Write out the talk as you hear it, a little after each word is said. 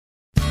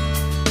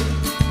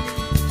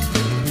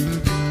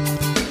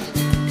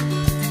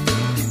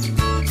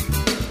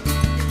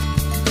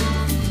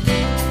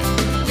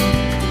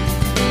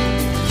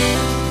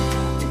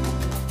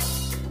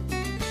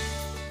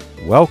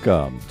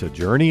Welcome to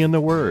Journey in the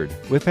Word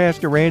with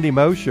Pastor Randy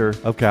Mosher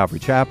of Calvary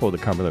Chapel, the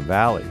Cumberland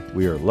Valley.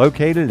 We are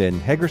located in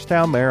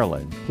Hagerstown,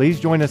 Maryland. Please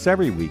join us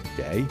every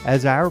weekday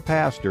as our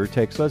pastor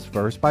takes us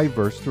verse by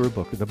verse through a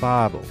book of the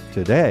Bible.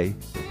 Today,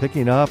 we're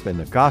picking up in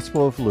the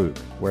Gospel of Luke,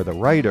 where the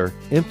writer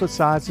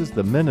emphasizes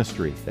the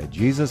ministry that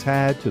Jesus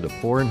had to the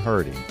poor and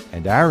hurting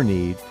and our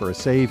need for a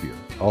Savior.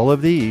 All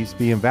of these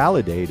being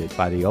validated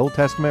by the Old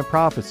Testament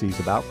prophecies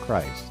about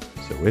Christ.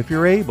 So if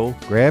you're able,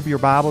 grab your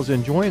Bibles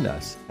and join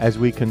us as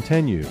we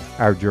continue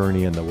our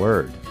journey in the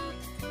Word.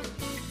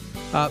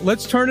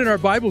 Let's turn in our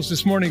Bibles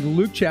this morning to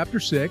Luke chapter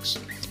 6.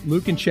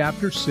 Luke in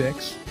chapter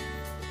 6.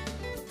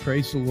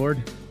 Praise the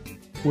Lord.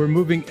 We're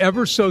moving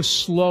ever so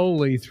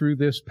slowly through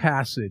this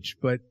passage,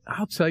 but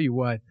I'll tell you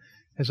what,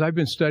 as I've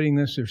been studying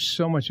this, there's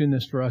so much in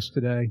this for us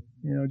today.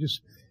 You know,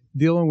 just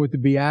dealing with the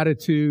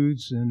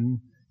Beatitudes and,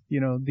 you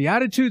know, the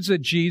attitudes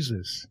that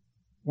Jesus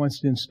wants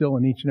to instill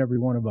in each and every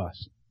one of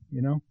us,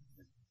 you know?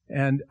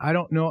 And I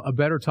don't know a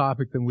better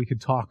topic than we could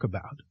talk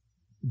about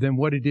than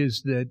what it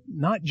is that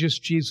not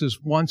just Jesus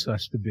wants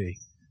us to be,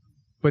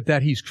 but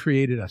that He's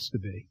created us to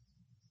be.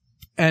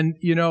 And,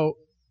 you know,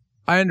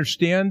 I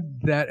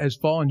understand that as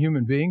fallen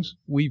human beings,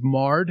 we've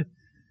marred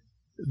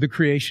the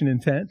creation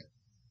intent.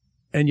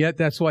 And yet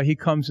that's why He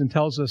comes and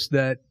tells us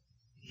that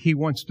He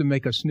wants to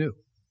make us new,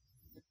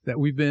 that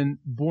we've been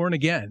born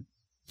again.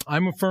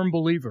 I'm a firm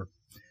believer,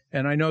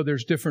 and I know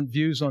there's different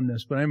views on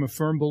this, but I'm a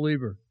firm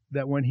believer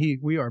that when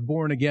we are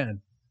born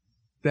again,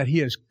 that He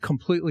has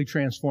completely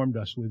transformed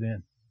us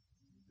within.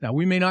 Now,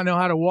 we may not know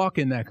how to walk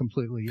in that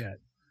completely yet,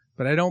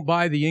 but I don't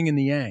buy the yin and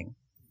the yang.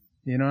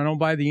 You know, I don't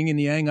buy the yin and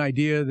the yang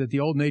idea that the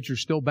old nature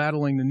is still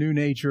battling the new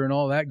nature and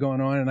all that going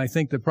on. And I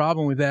think the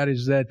problem with that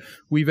is that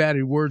we've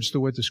added words to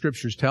what the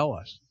Scriptures tell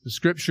us. The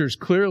Scriptures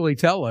clearly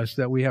tell us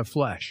that we have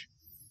flesh,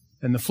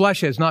 and the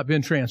flesh has not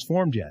been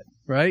transformed yet,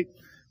 right?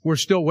 We're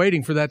still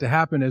waiting for that to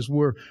happen as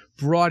we're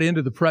brought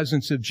into the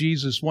presence of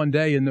Jesus one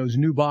day in those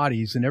new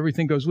bodies, and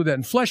everything goes with that.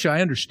 And flesh,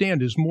 I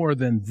understand, is more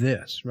than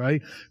this,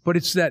 right? But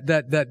it's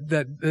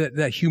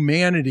that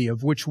humanity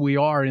of which we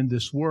are in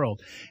this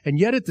world. And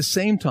yet at the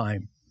same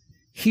time,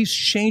 He's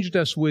changed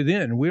us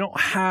within. We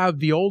don't have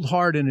the old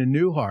heart and a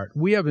new heart.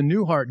 We have a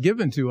new heart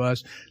given to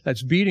us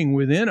that's beating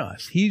within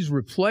us. He's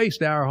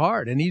replaced our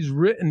heart, and He's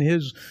written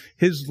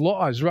His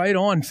laws right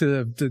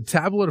onto the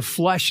tablet of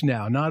flesh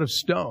now, not of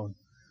stone.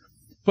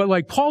 But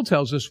like Paul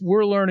tells us,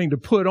 we're learning to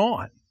put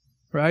on,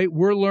 right?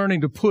 We're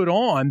learning to put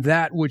on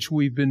that which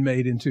we've been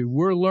made into.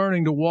 We're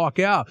learning to walk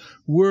out.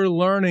 We're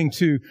learning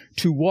to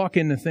walk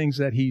in the things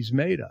that He's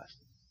made us.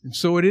 And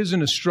so it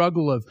isn't a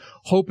struggle of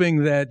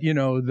hoping that, you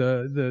know,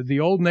 the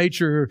old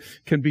nature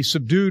can be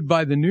subdued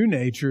by the new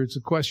nature. It's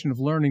a question of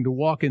learning to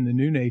walk in the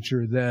new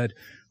nature, that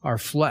our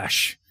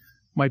flesh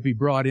might be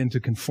brought into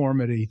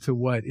conformity to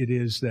what it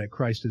is that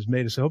Christ has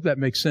made us. I hope that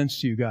makes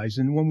sense to you guys.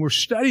 And when we're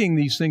studying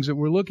these things that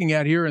we're looking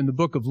at here in the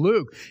book of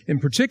Luke, in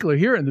particular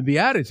here in the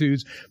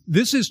Beatitudes,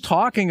 this is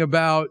talking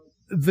about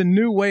the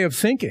new way of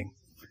thinking,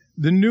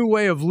 the new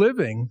way of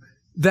living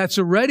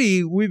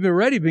we've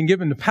already been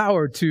given the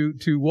power to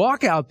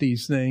walk out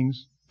these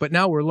things, but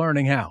now we're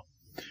learning how.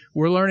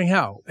 We're learning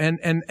how.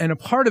 And a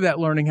part of that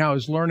learning how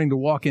is learning to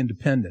walk in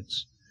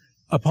dependence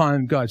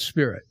upon God's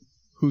Spirit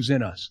who's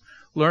in us.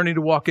 Learning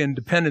to walk in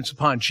dependence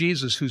upon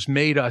Jesus, who's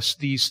made us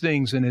these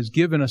things and has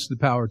given us the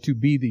power to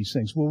be these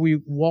things. Will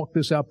we walk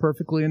this out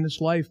perfectly in this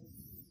life?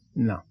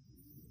 No,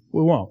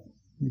 we won't,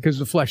 because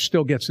the flesh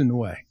still gets in the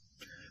way.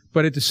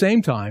 But at the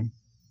same time,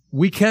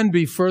 we can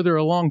be further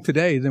along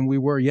today than we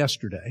were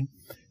yesterday,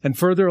 and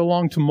further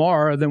along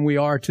tomorrow than we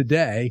are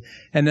today,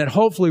 and that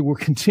hopefully we're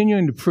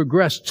continuing to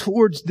progress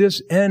towards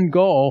this end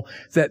goal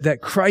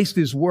that Christ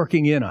is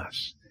working in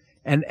us.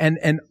 And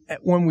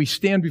when we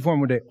stand before Him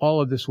one day, all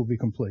of this will be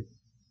complete.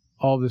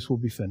 All of this will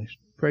be finished.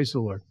 Praise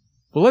the Lord.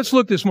 Well, let's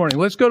look this morning.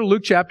 Let's go to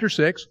Luke chapter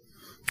 6.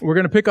 We're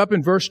going to pick up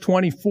in verse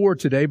 24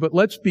 today, but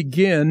let's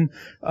begin.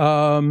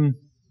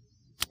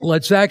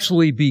 Let's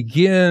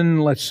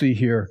see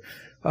here.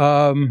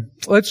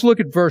 Let's look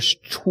at verse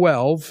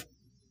 12.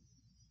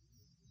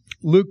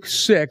 Luke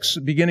 6,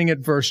 beginning at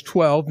verse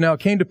 12. Now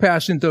it came to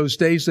pass in those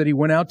days that He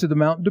went out to the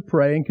mountain to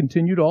pray and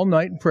continued all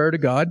night in prayer to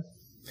God.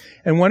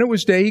 And when it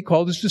was day, He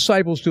called His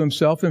disciples to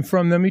Himself, and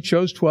from them He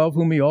chose 12,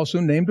 whom He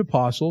also named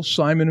apostles: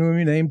 Simon, whom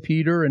He named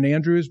Peter, and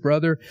Andrew his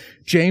brother,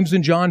 James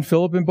and John,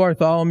 Philip and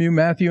Bartholomew,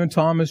 Matthew and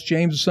Thomas,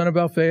 James the son of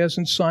Alphaeus,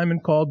 and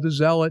Simon called the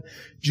Zealot,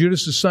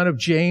 Judas the son of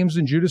James,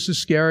 and Judas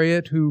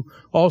Iscariot, who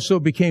also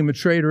became a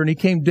traitor. And He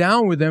came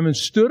down with them and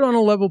stood on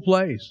a level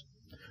place,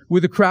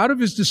 with a crowd of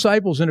His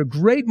disciples and a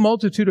great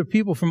multitude of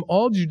people from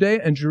all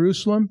Judea and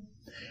Jerusalem,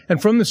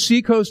 and from the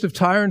seacoast of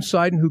Tyre and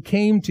Sidon, who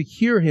came to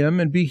hear Him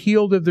and be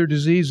healed of their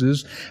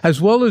diseases, as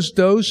well as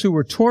those who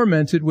were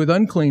tormented with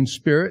unclean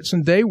spirits,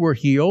 and they were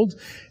healed.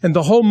 And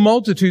the whole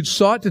multitude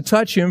sought to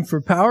touch Him,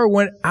 for power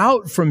went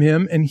out from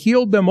Him and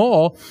healed them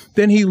all.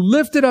 Then He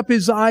lifted up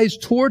His eyes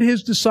toward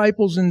His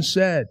disciples and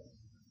said,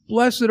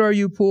 Blessed are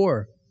you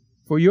poor,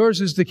 for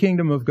yours is the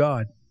kingdom of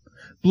God.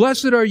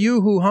 Blessed are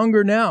you who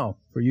hunger now,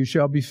 for you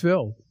shall be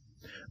filled.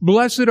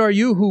 Blessed are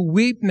you who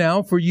weep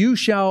now, for you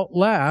shall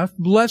laugh.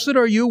 Blessed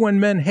are you when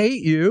men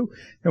hate you,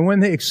 and when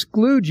they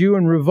exclude you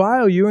and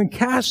revile you and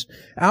cast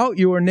out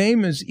your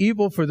name as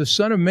evil for the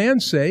Son of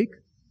Man's sake.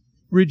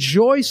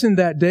 Rejoice in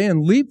that day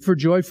and leap for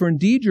joy, for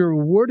indeed your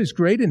reward is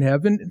great in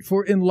heaven,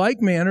 for in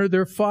like manner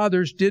their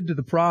fathers did to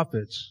the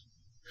prophets.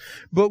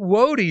 But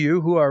woe to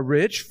you who are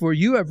rich, for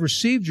you have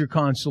received your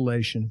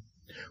consolation.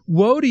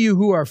 Woe to you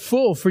who are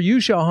full, for you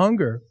shall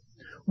hunger.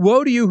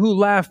 Woe to you who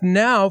laugh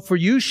now, for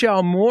you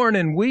shall mourn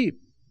and weep.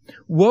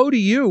 Woe to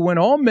you when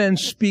all men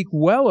speak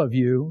well of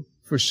you,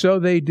 for so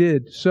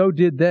did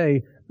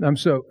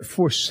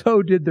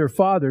their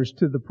fathers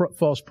to the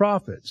false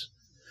prophets.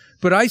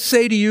 But I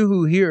say to you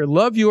who hear,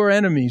 love your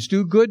enemies,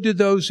 do good to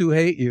those who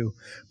hate you,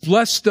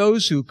 bless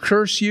those who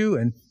curse you,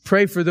 and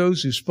pray for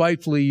those who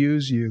spitefully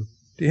use you.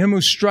 To him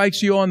who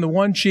strikes you on the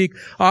one cheek,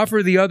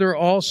 offer the other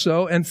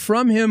also, and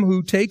from him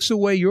who takes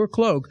away your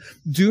cloak,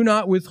 do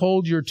not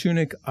withhold your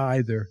tunic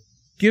either.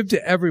 Give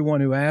to everyone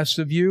who asks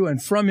of you,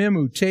 and from him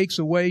who takes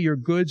away your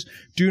goods,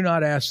 do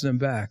not ask them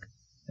back.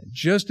 And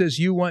just as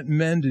you want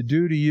men to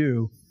do to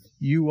you,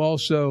 you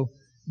also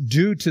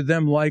do to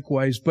them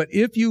likewise. But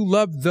if you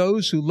love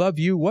those who love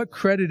you, what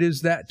credit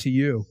is that to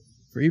you?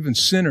 For even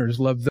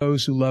sinners love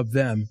those who love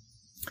them.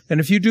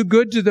 And if you do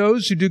good to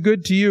those who do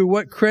good to you,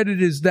 what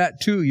credit is that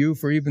to you?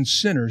 For even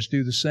sinners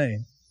do the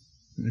same.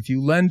 And if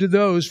you lend to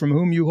those from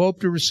whom you hope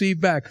to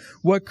receive back,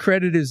 what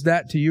credit is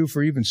that to you?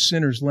 For even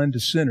sinners lend to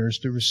sinners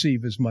to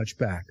receive as much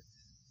back.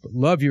 But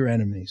love your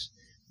enemies.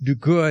 Do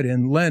good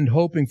and lend,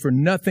 hoping for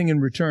nothing in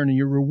return, and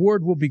your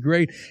reward will be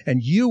great,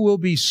 and you will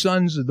be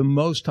sons of the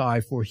Most High,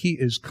 for He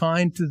is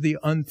kind to the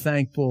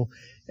unthankful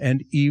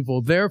and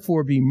evil.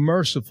 Therefore be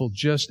merciful,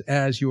 just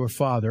as your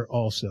Father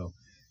also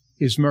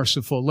is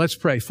merciful. Let's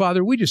pray.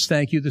 Father, we just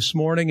thank you this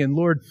morning, and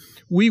Lord,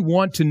 we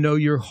want to know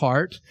your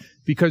heart,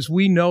 because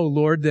we know,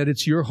 Lord, that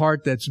it's your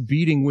heart that's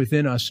beating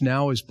within us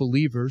now as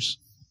believers.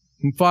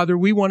 And Father,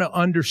 we want to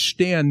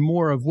understand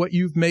more of what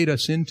you've made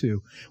us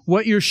into,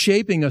 what you're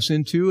shaping us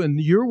into,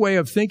 and your way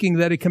of thinking,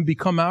 that it can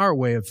become our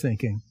way of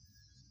thinking.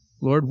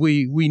 Lord,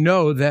 we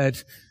know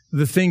that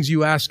the things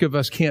you ask of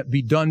us can't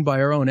be done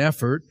by our own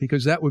effort,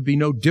 because that would be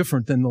no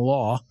different than the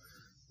law,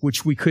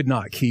 which we could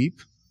not keep.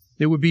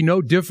 It would be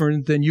no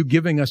different than you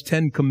giving us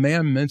 10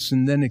 commandments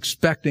and then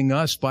expecting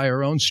us by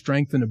our own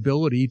strength and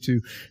ability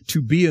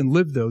to be and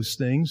live those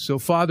things. So,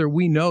 Father,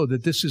 we know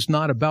that this is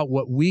not about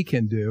what we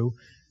can do,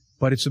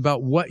 but it's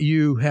about what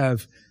you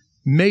have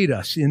made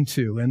us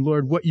into. And,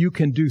 Lord, what you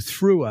can do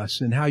through us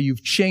and how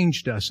you've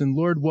changed us. And,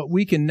 Lord, what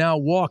we can now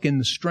walk in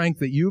the strength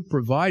that you've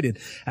provided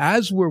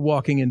as we're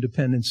walking in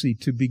dependency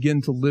to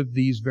begin to live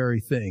these very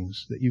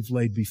things that you've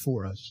laid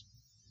before us.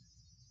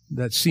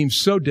 That seems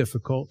so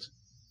difficult.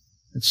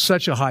 It's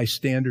such a high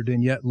standard,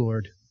 and yet,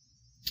 Lord,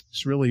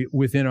 it's really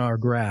within our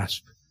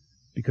grasp,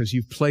 because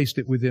you've placed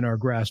it within our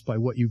grasp by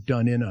what you've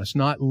done in us,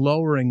 not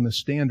lowering the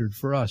standard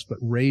for us, but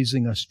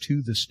raising us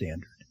to the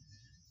standard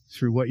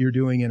through what you're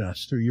doing in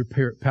us, through your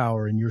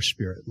power and your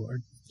Spirit,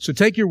 Lord. So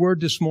take your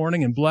word this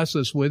morning and bless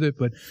us with it,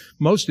 but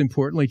most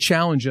importantly,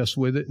 challenge us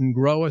with it and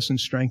grow us and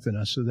strengthen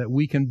us so that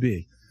we can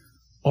be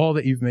all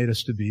that you've made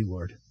us to be,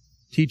 Lord.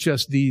 Teach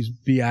us these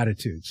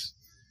Beatitudes.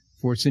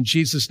 For it's in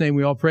Jesus' name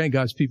we all pray, and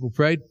God's people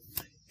prayed.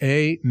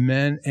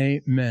 Amen,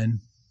 amen.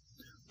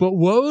 But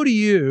woe to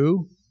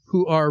you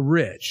who are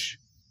rich,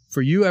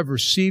 for you have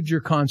received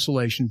your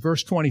consolation.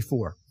 Verse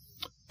 24.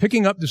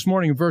 Picking up this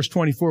morning in verse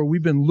 24,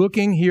 we've been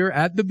looking here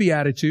at the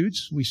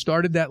Beatitudes. We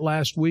started that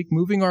last week,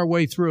 moving our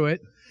way through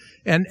it.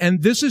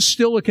 And this is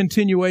still a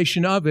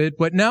continuation of it,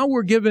 but now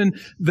we're given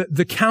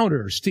the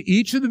counters to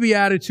each of the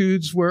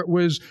Beatitudes where it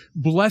was,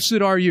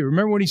 blessed are you.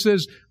 Remember when he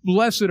says,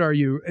 blessed are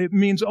you, it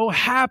means, oh,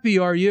 happy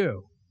are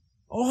you.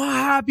 Oh, how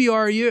happy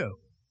are you?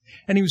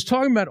 And he was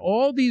talking about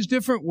all these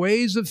different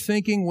ways of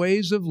thinking,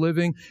 ways of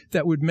living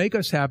that would make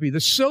us happy.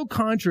 That's so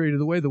contrary to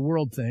the way the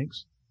world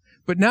thinks.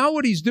 But now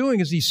what he's doing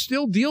is he's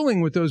still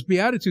dealing with those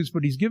Beatitudes,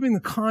 but he's giving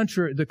the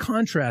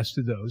contrast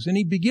to those. And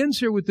he begins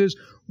here with these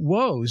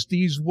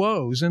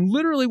woes. And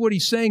literally what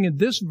he's saying in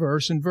this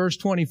verse, in verse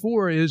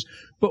 24, is,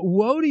 but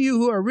woe to you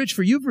who are rich,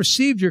 for you've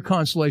received your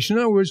consolation.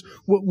 In other words,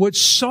 what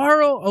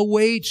sorrow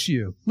awaits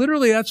you.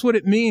 Literally, that's what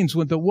it means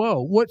with the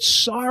woe. What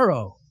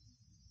sorrow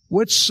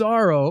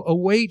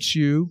awaits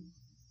you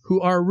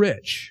who are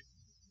rich.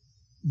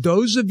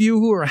 Those of you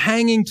who are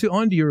hanging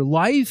onto your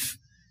life,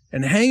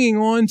 and hanging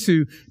on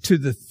to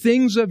the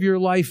things of your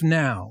life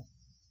now.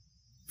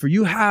 For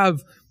you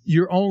have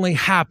your only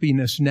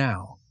happiness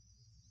now.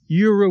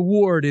 Your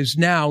reward is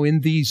now in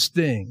these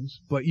things,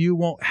 but you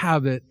won't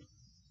have it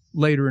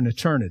later in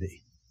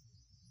eternity.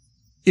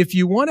 If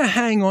you want to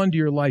hang on to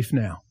your life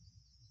now,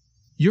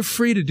 you're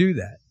free to do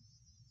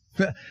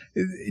that.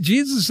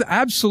 Jesus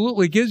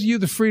absolutely gives you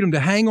the freedom to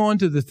hang on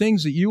to the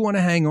things that you want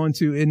to hang on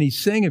to. And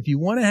he's saying if you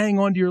want to hang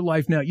on to your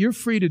life now, you're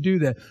free to do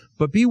that.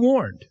 But be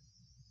warned.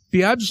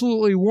 Be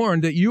absolutely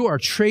warned that you are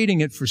trading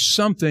it for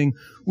something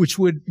which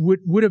would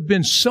have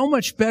been so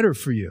much better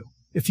for you.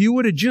 If you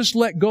would have just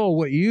let go of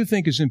what you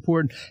think is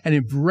important and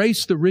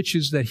embrace the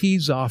riches that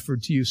He's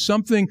offered to you,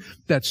 something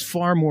that's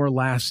far more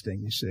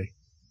lasting, you see.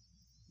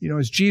 You know,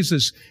 as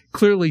Jesus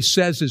clearly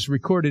says, is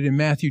recorded in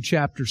Matthew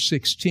chapter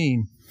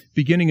 16,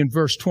 beginning in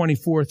verse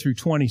 24 through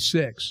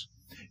 26.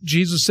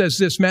 Jesus says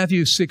this,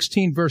 Matthew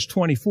 16, verse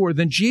 24,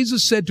 "Then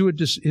Jesus said to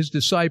His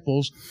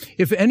disciples,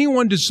 'If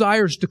anyone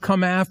desires to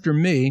come after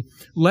me,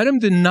 let him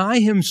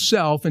deny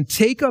himself and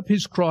take up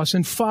his cross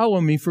and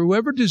follow me. For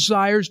whoever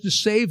desires to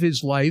save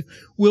his life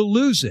will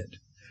lose it.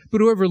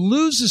 But whoever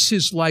loses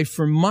his life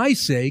for my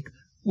sake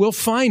will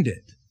find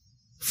it.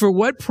 For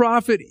what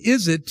profit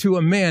is it to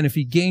a man if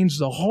he gains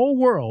the whole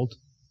world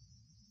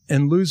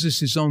and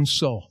loses his own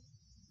soul?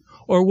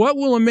 Or what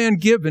will a man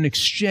give in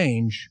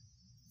exchange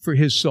for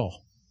his soul?'"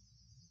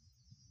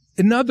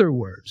 In other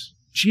words,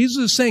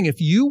 Jesus is saying if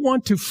you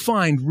want to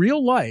find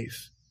real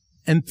life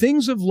and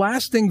things of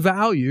lasting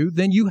value,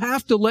 then you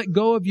have to let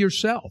go of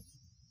yourself.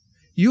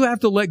 You have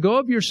to let go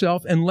of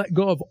yourself and let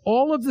go of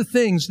all of the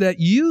things that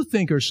you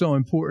think are so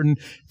important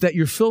that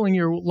you're filling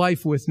your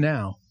life with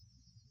now.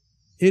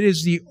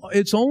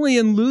 It's only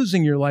in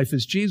losing your life,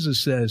 as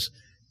Jesus says,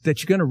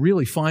 that you're going to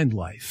really find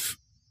life.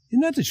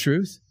 Isn't that the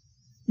truth?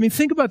 I mean,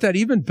 think about that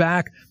even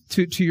back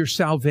to your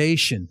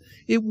salvation.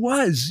 It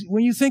was,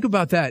 when you think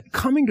about that,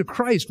 coming to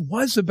Christ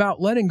was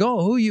about letting go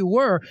of who you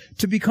were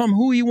to become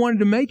who He wanted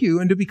to make you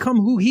and to become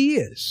who He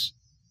is.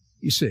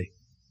 You see,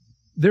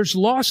 there's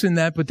loss in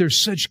that, but there's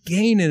such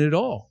gain in it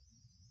all.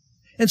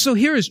 And so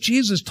here as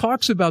Jesus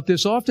talks about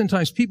this,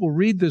 oftentimes people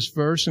read this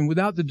verse and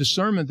without the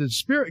discernment that the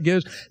Spirit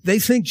gives, they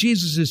think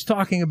Jesus is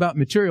talking about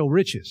material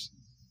riches,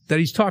 that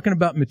He's talking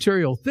about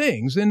material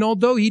things. And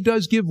although He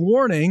does give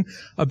warning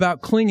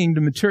about clinging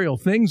to material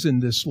things in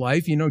this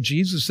life, you know,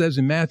 Jesus says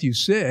in Matthew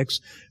 6,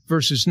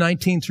 verses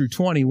 19 through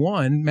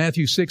 21,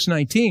 Matthew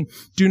 6:19,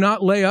 "Do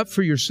not lay up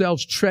for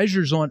yourselves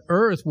treasures on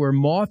earth where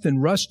moth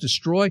and rust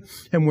destroy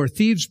and where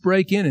thieves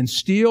break in and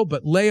steal,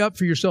 but lay up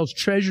for yourselves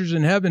treasures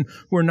in heaven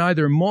where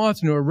neither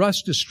moth nor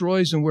rust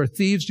destroys and where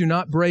thieves do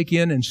not break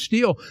in and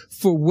steal.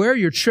 For where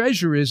your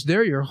treasure is,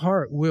 there your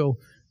heart will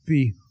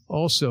be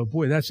also."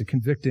 Boy, that's a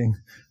convicting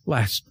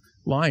last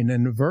line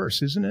in the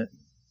verse, isn't it?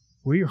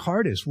 Where your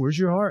heart is. Where's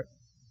your heart?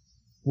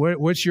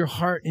 What's your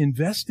heart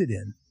invested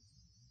in?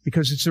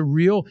 Because it's a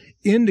real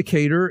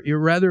indicator, or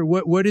rather,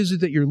 what is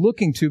it that you're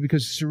looking to?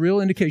 Because it's a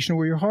real indication of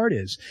where your heart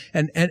is.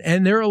 And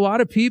there are a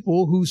lot of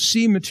people who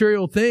see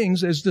material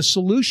things as the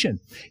solution.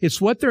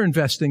 It's what they're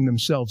investing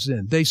themselves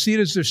in. They see it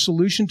as their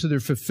solution to their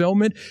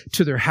fulfillment,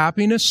 to their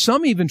happiness.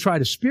 Some even try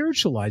to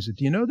spiritualize it.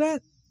 Do you know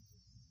that?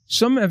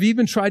 Some have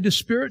even tried to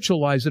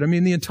spiritualize it. I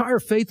mean, the entire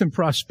faith and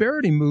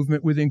prosperity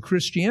movement within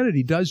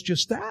Christianity does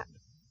just that.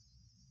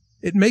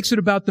 It makes it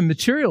about the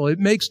material. It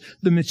makes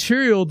the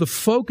material the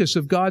focus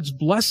of God's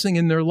blessing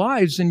in their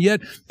lives, and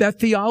yet that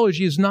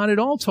theology is not at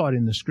all taught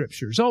in the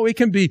Scriptures. Oh, it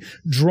can be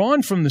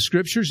drawn from the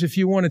Scriptures if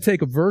you want to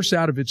take a verse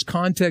out of its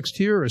context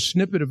here, or a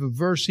snippet of a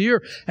verse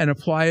here, and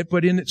apply it,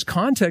 but in its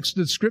context,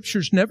 the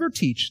Scriptures never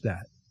teach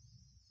that.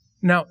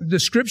 Now, the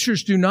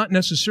Scriptures do not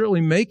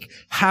necessarily make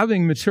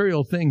having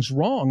material things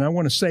wrong. I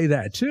want to say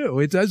that too.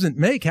 It doesn't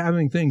make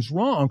having things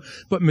wrong,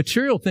 but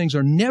material things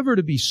are never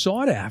to be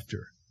sought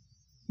after,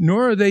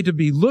 nor are they to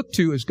be looked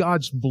to as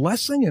God's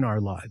blessing in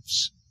our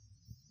lives.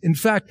 In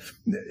fact,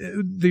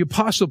 the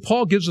Apostle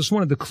Paul gives us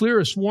one of the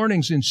clearest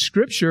warnings in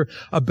Scripture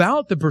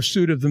about the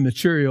pursuit of the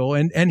material,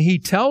 and he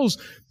tells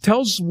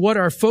what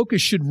our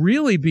focus should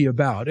really be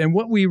about and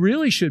what we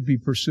really should be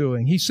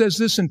pursuing. He says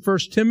this in 1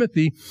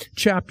 Timothy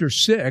chapter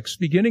 6,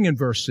 beginning in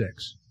verse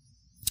 6.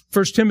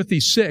 1 Timothy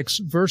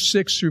 6, verse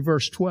 6 through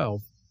verse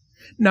 12.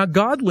 "Now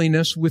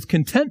godliness with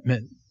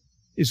contentment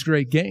is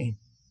great gain.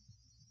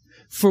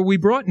 For we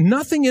brought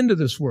nothing into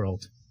this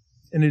world,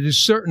 and it is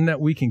certain that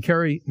we can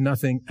carry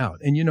nothing out."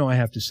 And you know I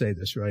have to say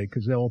this, right?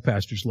 Because the old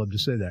pastors love to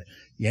say that.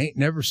 You ain't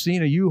never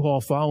seen a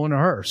U-Haul following a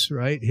hearse,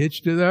 right?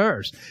 Hitched to the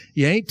hearse.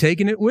 You ain't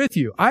taking it with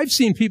you. I've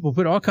seen people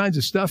put all kinds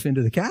of stuff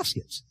into the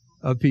caskets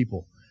of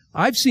people.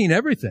 I've seen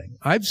everything.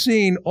 I've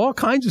seen all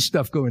kinds of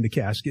stuff go into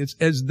caskets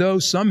as though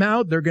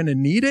somehow they're going to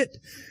need it.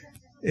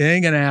 It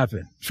ain't going to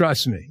happen.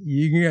 Trust me.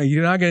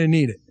 You're not going to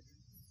need it.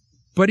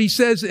 But he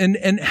says, and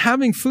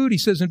having food, he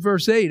says in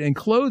verse 8, "and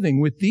clothing,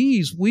 with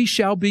these we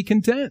shall be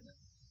content.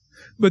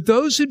 But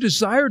those who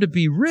desire to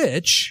be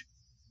rich,"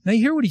 now you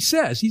hear what he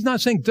says. He's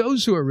not saying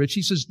those who are rich.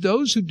 He says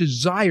those who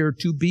desire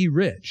to be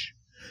rich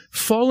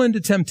fall into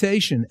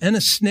temptation and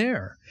a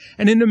snare,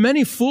 and into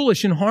many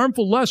foolish and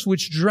harmful lusts,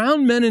 which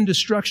drown men in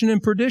destruction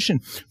and perdition.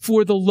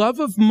 For the love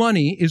of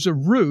money is a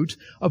root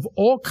of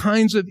all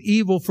kinds of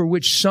evil, for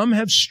which some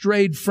have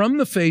strayed from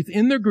the faith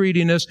in their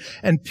greediness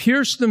and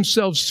pierced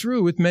themselves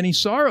through with many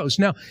sorrows.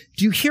 Now,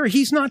 do you hear?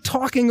 He's not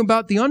talking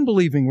about the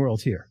unbelieving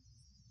world here.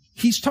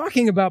 He's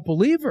talking about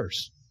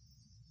believers.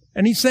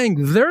 And he's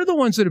saying they're the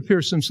ones that have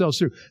pierced themselves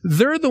through.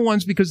 They're the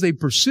ones, because they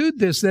pursued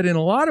this, that in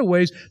a lot of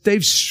ways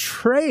they've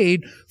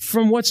strayed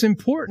from what's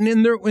important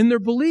in their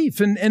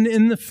belief and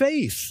in the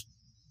faith.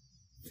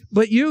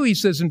 "But you," he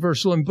says in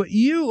verse 11, "but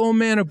you, O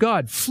man of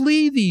God,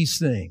 flee these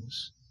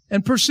things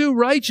and pursue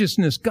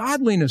righteousness,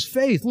 godliness,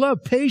 faith,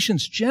 love,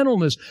 patience,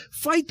 gentleness.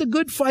 Fight the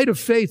good fight of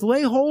faith.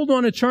 Lay hold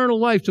on eternal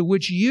life, to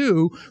which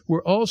you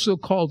were also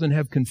called and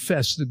have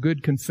confessed the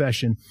good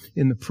confession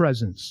in the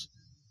presence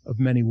of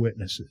many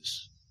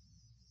witnesses.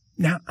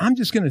 Now, I'm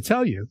just going to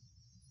tell you,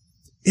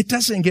 it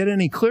doesn't get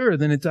any clearer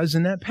than it does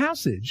in that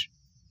passage.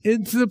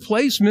 It's the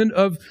placement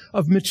of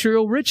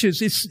material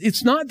riches.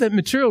 It's not that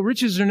material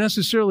riches are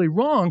necessarily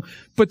wrong,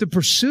 but the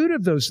pursuit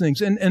of those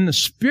things and the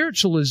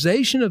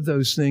spiritualization of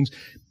those things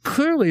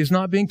clearly is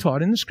not being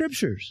taught in the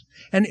Scriptures.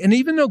 And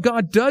even though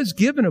God does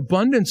give an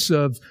abundance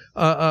of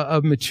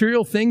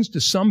material things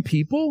to some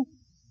people,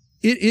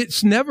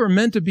 it's never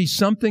meant to be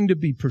something to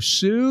be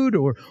pursued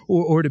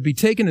or to be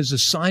taken as a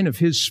sign of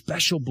His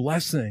special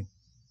blessing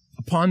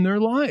upon their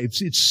lives.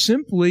 It's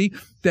simply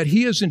that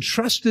He has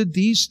entrusted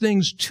these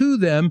things to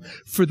them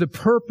for the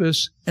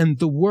purpose and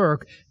the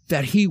work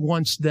that He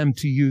wants them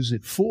to use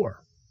it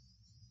for.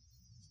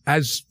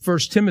 As 1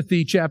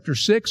 Timothy chapter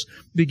 6,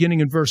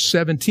 beginning in verse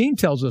 17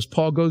 tells us,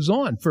 Paul goes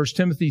on. 1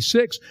 Timothy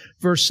 6,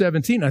 verse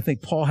 17, I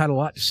think Paul had a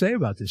lot to say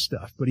about this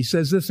stuff, but he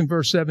says this in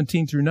verse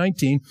 17 through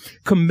 19,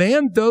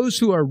 "Command those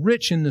who are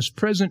rich in this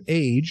present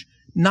age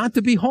not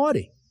to be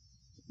haughty,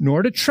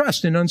 nor to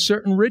trust in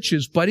uncertain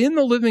riches, but in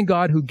the living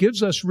God who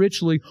gives us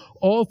richly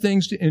all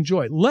things to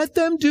enjoy. Let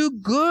them do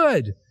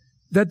good,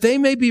 that they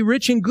may be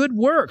rich in good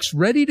works,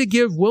 ready to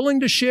give, willing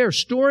to share,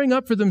 storing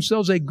up for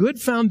themselves a good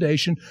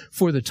foundation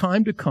for the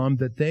time to come,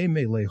 that they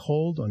may lay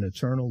hold on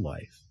eternal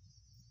life."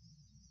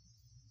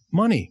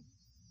 Money,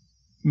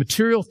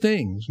 material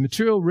things,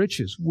 material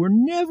riches were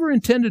never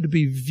intended to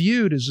be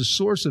viewed as a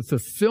source of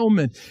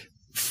fulfillment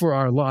for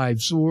our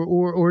lives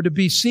or to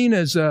be seen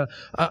as a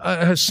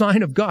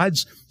sign of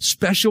God's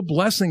special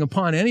blessing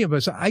upon any of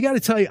us. I got to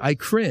tell you, I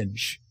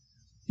cringe.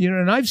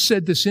 And I've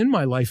said this in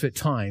my life at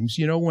times,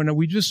 when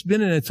we've just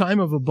been in a time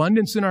of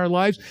abundance in our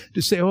lives,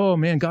 to say, oh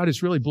man, God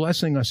is really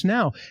blessing us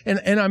now. And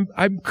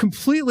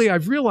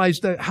I've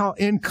realized that how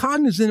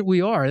incognizant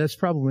we are. That's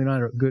probably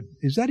not a good,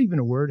 is that even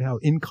a word? How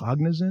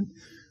incognizant?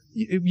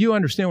 You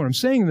understand what I'm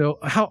saying though,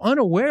 how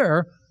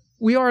unaware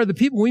we are the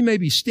people we may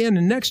be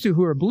standing next to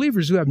who are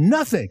believers who have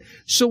nothing.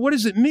 So what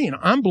does it mean?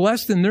 I'm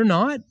blessed and they're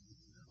not?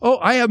 Oh,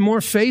 I have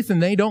more faith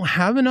and they don't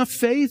have enough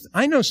faith?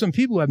 I know some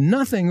people who have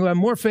nothing who have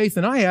more faith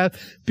than I have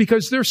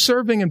because they're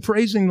serving and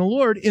praising the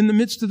Lord in the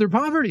midst of their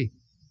poverty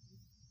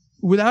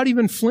without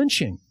even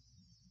flinching.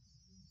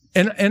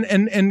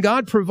 And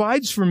God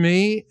provides for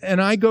me, and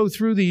I go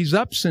through these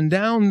ups and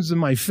downs of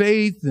my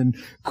faith and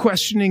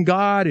questioning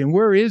God and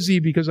where is He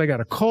because I got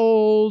a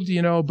cold,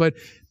 but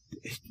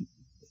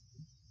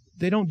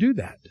they don't do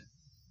that.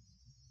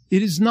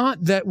 It is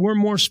not that we're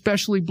more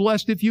specially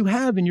blessed if you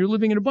have and you're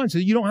living in abundance.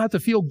 You don't have to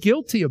feel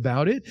guilty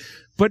about it,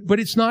 but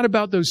it's not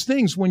about those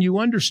things when you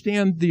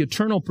understand the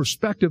eternal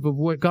perspective of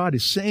what God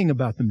is saying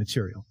about the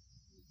material.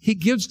 He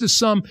gives to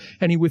some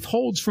and He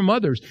withholds from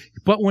others.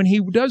 But when He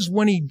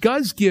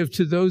does give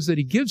to those that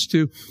He gives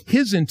to,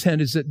 His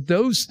intent is that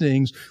those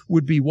things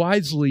would be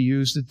wisely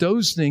used, that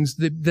those things,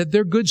 that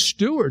they're good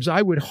stewards.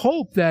 I would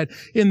hope that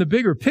in the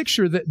bigger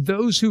picture that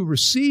those who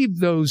receive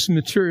those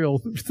material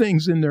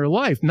things in their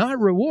life, not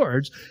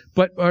rewards,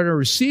 but are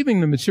receiving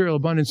the material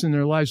abundance in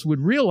their lives would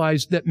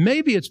realize that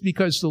maybe it's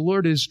because the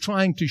Lord is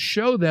trying to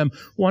show them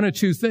one of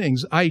two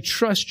things. I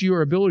trust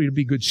your ability to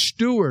be good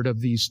steward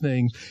of these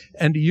things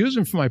and to use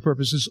them for my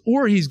purposes,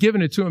 or He's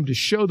given it to them to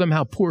show them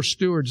how poor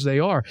stewards they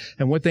are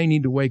and what they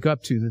need to wake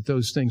up to, that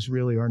those things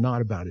really are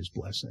not about His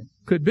blessing.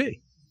 Could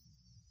be.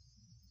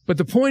 But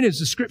the point is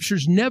the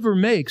Scriptures never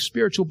make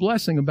spiritual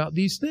blessing about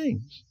these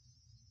things.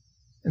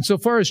 And so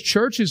far as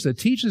churches that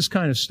teach this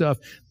kind of stuff,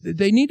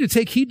 they need to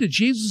take heed to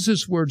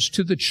Jesus' words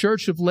to the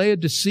church of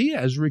Laodicea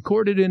as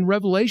recorded in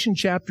Revelation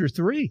chapter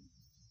 3.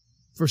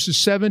 Verses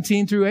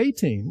 17 through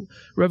 18.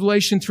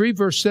 Revelation 3,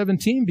 verse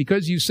 17,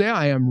 because you say,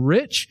 I am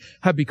rich,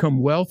 have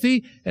become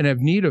wealthy, and have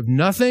need of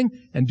nothing,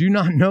 and do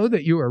not know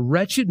that you are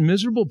wretched,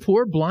 miserable,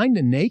 poor, blind,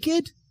 and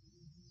naked?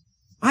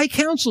 I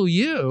counsel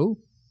you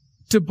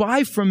to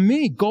buy from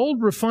me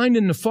gold refined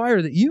in the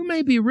fire, that you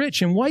may be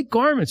rich, and white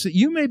garments, that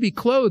you may be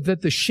clothed,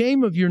 that the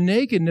shame of your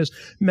nakedness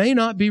may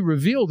not be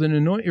revealed, and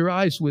anoint your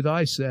eyes with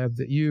eye salve,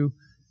 that you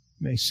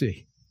may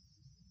see.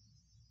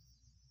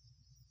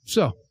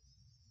 So,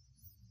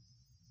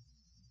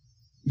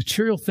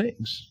 material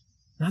things,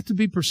 not to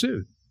be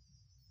pursued,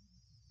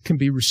 can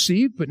be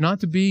received, but not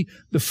to be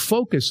the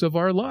focus of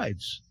our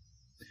lives.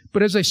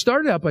 But as I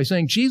started out by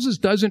saying, Jesus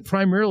doesn't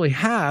primarily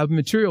have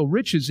material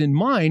riches in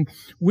mind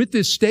with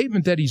this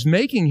statement that He's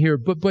making here,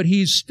 but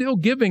He's still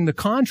giving the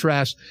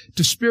contrast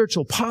to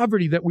spiritual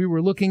poverty that we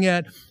were looking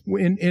at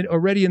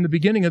already in the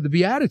beginning of the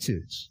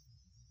Beatitudes.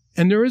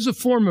 And there is a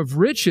form of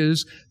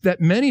riches that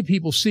many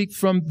people seek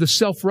from the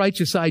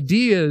self-righteous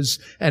ideas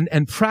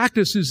and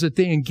practices that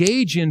they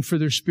engage in for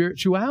their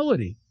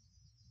spirituality.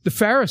 The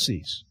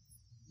Pharisees,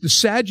 the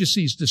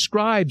Sadducees, the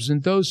scribes,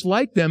 and those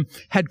like them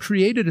had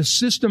created a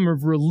system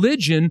of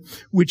religion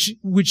which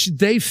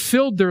they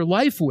filled their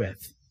life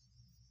with.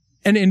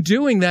 And in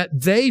doing that,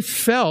 they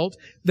felt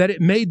that it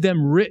made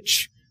them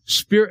rich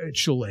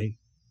spiritually.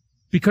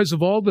 because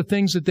of all the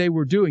things that they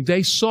were doing.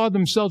 They saw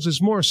themselves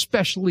as more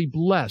especially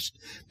blessed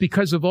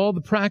because of all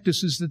the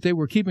practices that they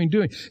were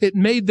doing. It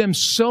made them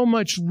so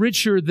much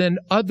richer than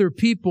other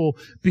people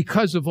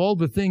because of all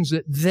the things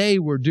that they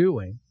were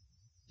doing.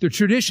 The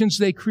traditions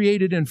they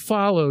created and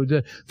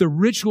followed, the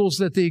rituals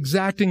that they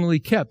exactingly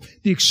kept,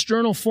 the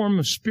external form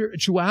of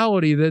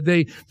spirituality that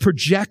they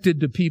projected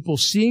to people,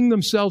 seeing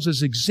themselves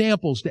as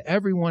examples to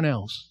everyone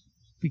else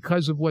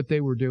because of what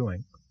they were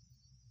doing.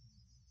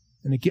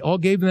 And it all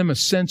gave them a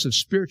sense of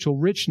spiritual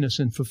richness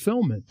and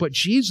fulfillment. But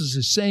Jesus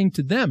is saying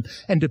to them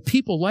and to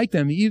people like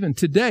them even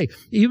today,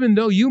 even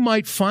though you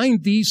might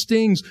find these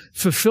things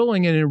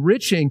fulfilling and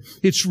enriching,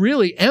 it's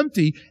really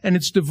empty and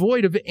it's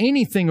devoid of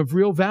anything of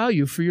real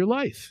value for your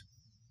life.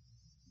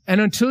 And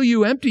until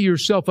you empty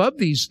yourself of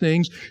these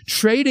things,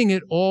 trading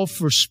it all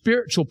for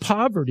spiritual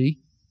poverty,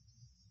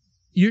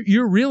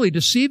 you're really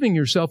deceiving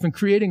yourself and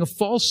creating a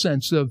false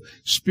sense of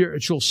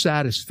spiritual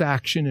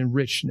satisfaction and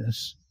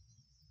richness.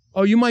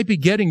 Oh, you might be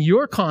getting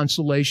your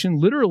consolation,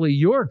 literally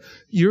your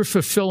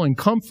fulfilling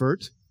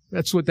comfort.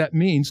 That's what that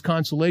means,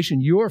 consolation,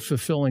 your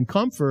fulfilling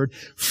comfort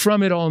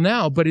from it all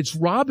now, but it's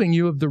robbing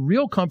you of the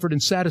real comfort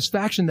and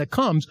satisfaction that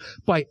comes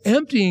by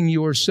emptying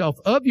yourself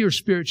of your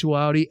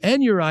spirituality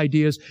and your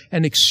ideas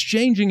and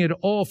exchanging it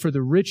all for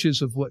the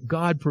riches of what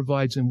God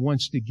provides and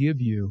wants to give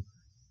you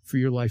for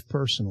your life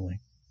personally.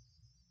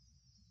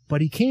 But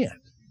He can't.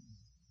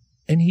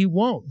 And He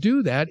won't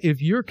do that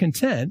if you're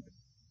content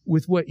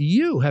with what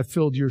you have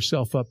filled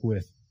yourself up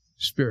with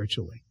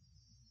spiritually.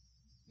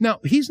 Now,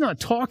 He's not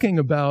talking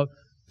about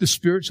the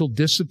spiritual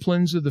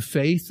disciplines of the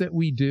faith that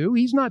we do.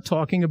 He's not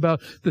talking about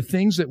the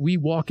things that we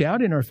walk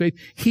out in our faith.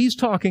 He's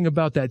talking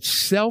about that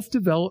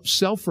self-developed,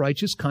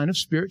 self-righteous kind of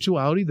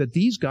spirituality that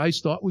these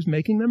guys thought was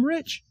making them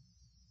rich.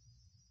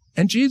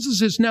 And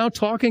Jesus is now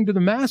talking to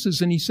the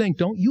masses and He's saying,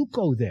 don't you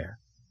go there.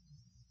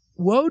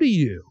 Woe to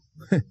you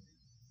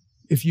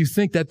if you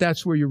think that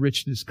that's where your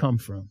riches come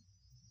from.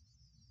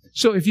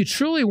 So if you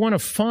truly want to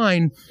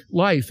find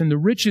life and the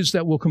riches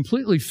that will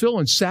completely fill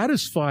and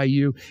satisfy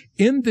you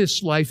in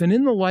this life and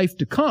in the life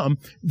to come,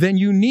 then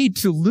you need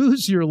to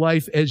lose your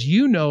life as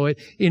you know it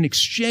in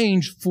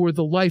exchange for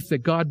the life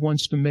that God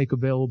wants to make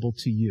available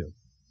to you,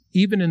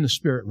 even in the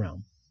spirit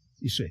realm,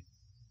 you see.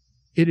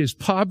 It is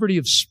poverty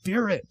of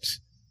spirit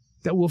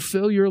that will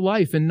fill your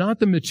life and not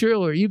the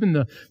material or even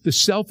the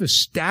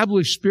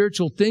self-established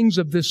spiritual things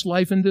of this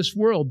life and this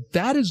world.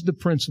 That is the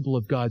principle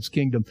of God's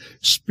kingdom.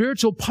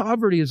 Spiritual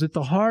poverty is at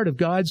the heart of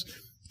God's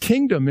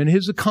kingdom and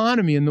His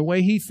economy and the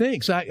way He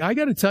thinks. I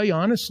got to tell you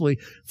honestly,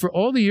 for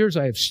all the years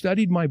I have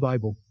studied my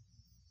Bible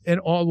and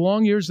all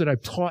long years that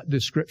I've taught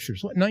the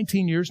Scriptures,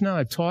 19 years now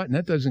I've taught, and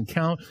that doesn't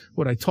count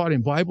what I taught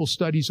in Bible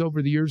studies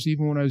over the years,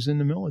 even when I was in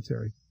the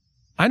military.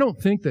 I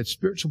don't think that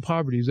spiritual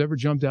poverty has ever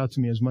jumped out to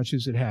me as much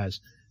as it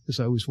has as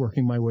I was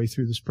working my way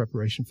through this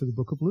preparation for the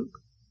book of Luke.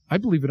 I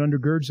believe it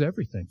undergirds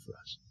everything for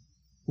us.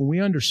 When we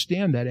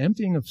understand that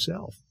emptying of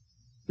self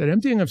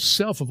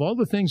of all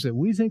the things that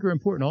we think are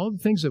important, all the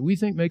things that we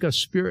think make us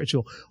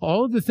spiritual,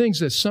 all of the things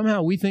that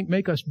somehow we think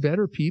make us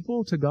better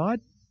people to God,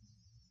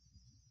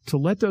 to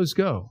let those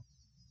go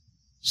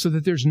so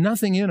that there's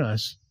nothing in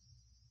us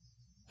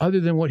other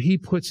than what He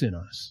puts in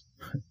us.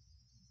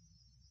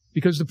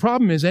 Because the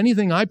problem is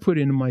anything I put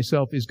into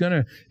myself is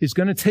going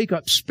to take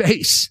up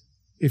space,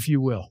 if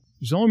you will.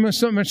 There's only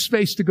so much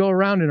space to go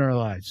around in our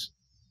lives.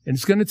 And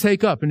it's going to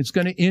take up and it's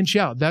going to inch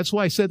out. That's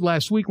why I said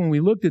last week when we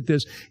looked at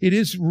this, it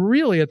is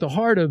really at the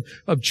heart of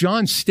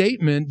John's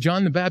statement,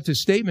 John the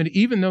Baptist's statement,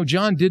 even though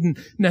John didn't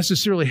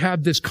necessarily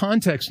have this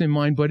context in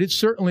mind, but it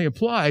certainly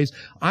applies.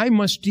 I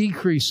must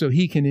decrease so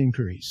He can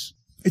increase.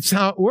 It's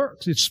how it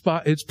works.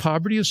 It's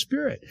poverty of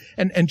spirit.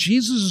 And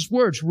Jesus'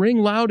 words ring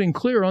loud and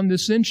clear on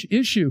this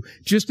issue.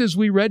 Just as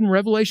we read in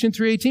Revelation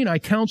 3:18, I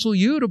counsel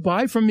you to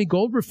buy from me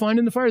gold refined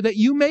in the fire, that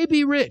you may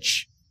be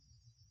rich.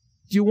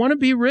 Do you want to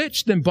be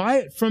rich? Then buy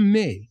it from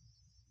me.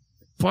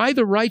 Buy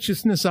the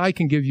righteousness I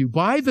can give you.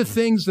 Buy the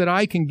things that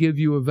I can give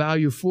you of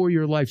value for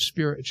your life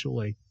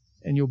spiritually,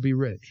 and you'll be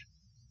rich.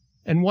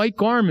 And white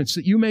garments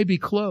that you may be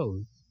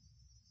clothed,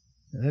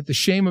 and that the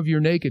shame of your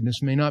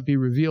nakedness may not be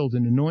revealed,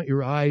 and anoint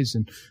your eyes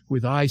and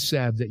with eye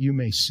salve that you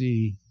may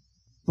see.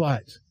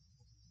 But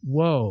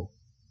woe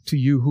to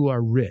you who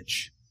are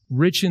rich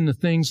in the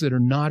things that are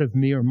not of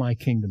me or my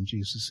kingdom,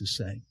 Jesus is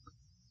saying.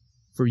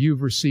 For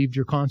you've received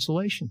your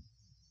consolation.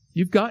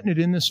 You've gotten it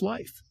in this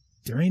life.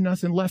 There ain't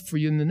nothing left for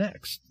you in the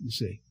next, you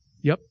see.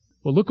 Yep.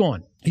 Well, look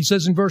on. He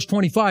says in verse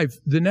 25,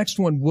 the next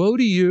one, woe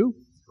to you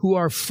who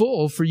are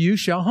full, for you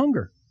shall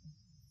hunger.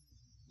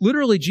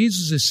 Literally,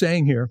 Jesus is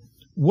saying here,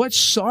 what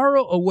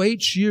sorrow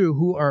awaits you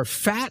who are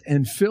fat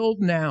and filled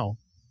now,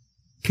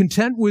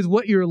 content with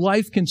what your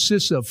life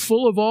consists of,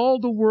 full of all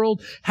the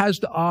world has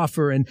to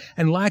offer, and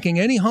lacking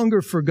any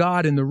hunger for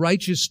God and the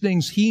righteous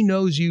things He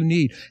knows you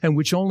need, and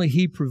which only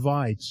He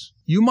provides.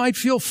 You might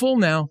feel full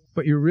now,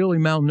 but you're really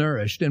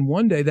malnourished. And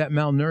one day that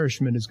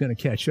malnourishment is going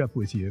to catch up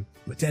with you,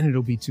 but then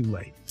it'll be too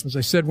late. As I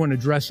said when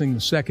addressing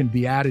the second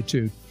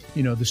beatitude,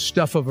 the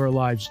stuff of our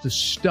lives, the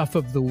stuff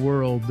of the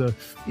world,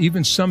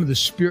 even some of the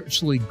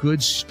spiritually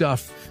good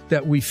stuff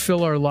that we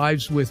fill our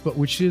lives with, but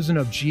which isn't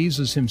of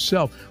Jesus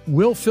himself,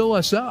 will fill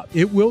us up.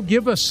 It will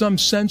give us some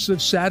sense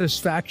of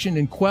satisfaction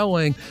in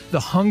quelling the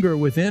hunger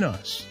within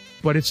us.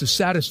 But it's a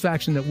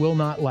satisfaction that will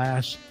not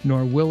last,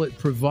 nor will it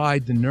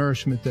provide the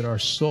nourishment that our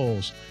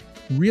souls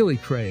really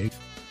crave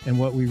and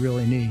what we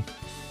really need.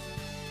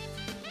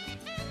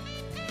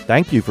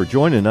 Thank you for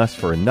joining us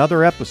for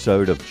another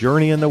episode of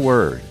Journey in the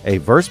Word, a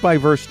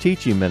verse-by-verse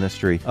teaching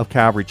ministry of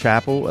Calvary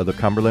Chapel of the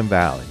Cumberland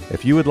Valley.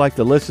 If you would like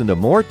to listen to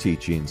more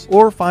teachings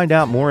or find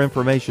out more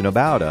information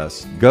about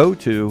us, go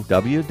to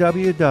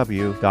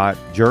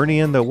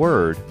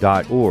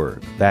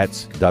www.journeyintheword.org.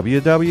 That's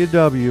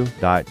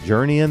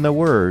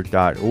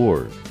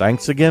www.journeyintheword.org.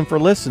 Thanks again for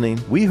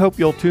listening. We hope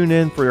you'll tune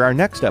in for our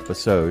next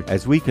episode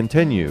as we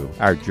continue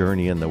our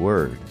Journey in the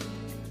Word.